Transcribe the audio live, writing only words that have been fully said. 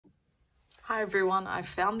Hi everyone, I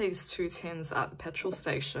found these two tins at the petrol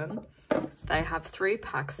station. They have 3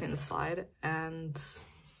 packs inside and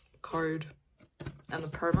code and the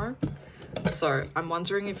promo. So I'm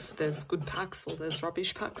wondering if there's good packs or there's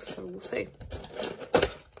rubbish packs, so we'll see.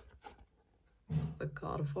 The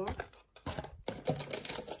Gardevoir.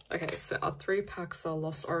 Okay, so our 3 packs are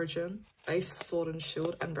Lost Origin, Base, Sword and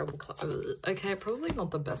Shield, and Rebel Club. Okay, probably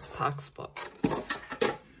not the best packs, but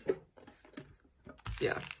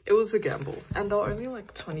yeah, it was a gamble. And they're only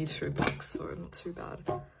like 22 bucks, so not too bad.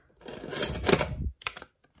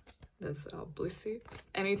 There's our Blissey.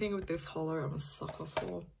 Anything with this holo, I'm a sucker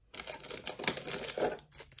for.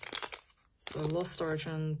 So Lost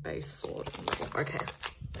Origin, Base, Sword, and Rebel. Okay.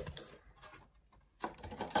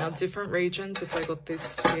 Now different regions, if I got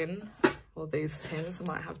this tin or these tins, they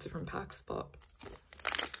might have different packs, but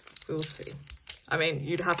we'll see. I mean,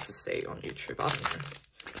 you'd have to see on YouTube, I don't know.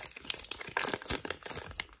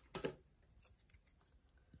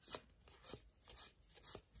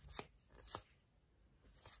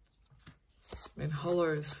 I mean,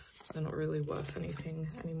 holos, they're not really worth anything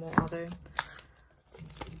anymore, are they?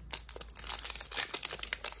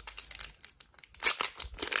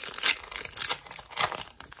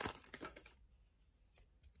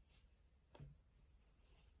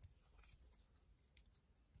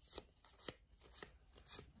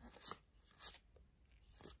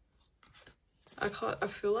 I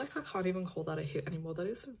feel like I can't even call that a hit anymore. That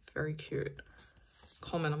is very cute.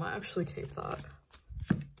 Comment, I might actually keep that.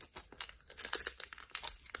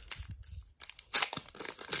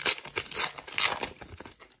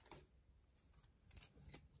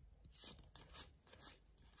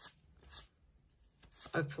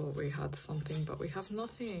 I thought we had something, but we have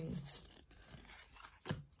nothing.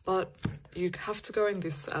 But you have to go in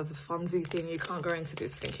this as a funsy thing. You can't go into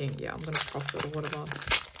this thinking, yeah, I'm going to profit or whatever.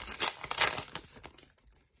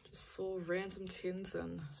 Just saw random tins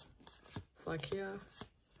and it's like, yeah,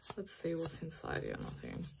 let's see what's inside. Yeah,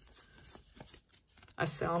 nothing. I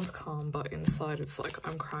sound calm, but inside it's like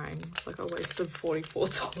I'm crying. It's like I wasted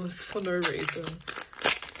 $44 for no reason.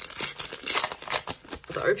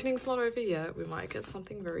 The opening's not over yet. We might get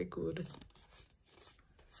something very good.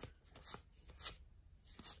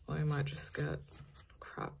 Or we might just get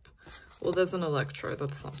crap. Well, there's an Electro.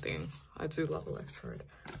 That's something. I do love Electrode.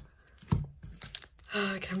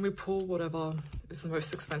 Can we pull whatever is the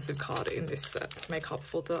most expensive card in this set to make up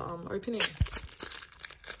for the opening?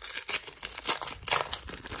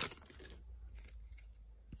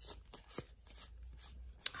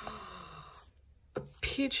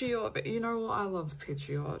 Pidgeot, but you know what? I love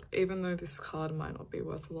Pidgeot, even though this card might not be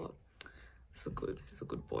worth a lot. He's a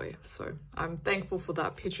good boy. So I'm thankful for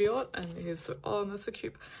that Pidgeot. And here's the, oh, and that's a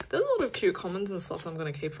cute, there's a lot of cute commons and stuff I'm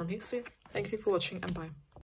going to keep from here. So yeah, thank you for watching and bye.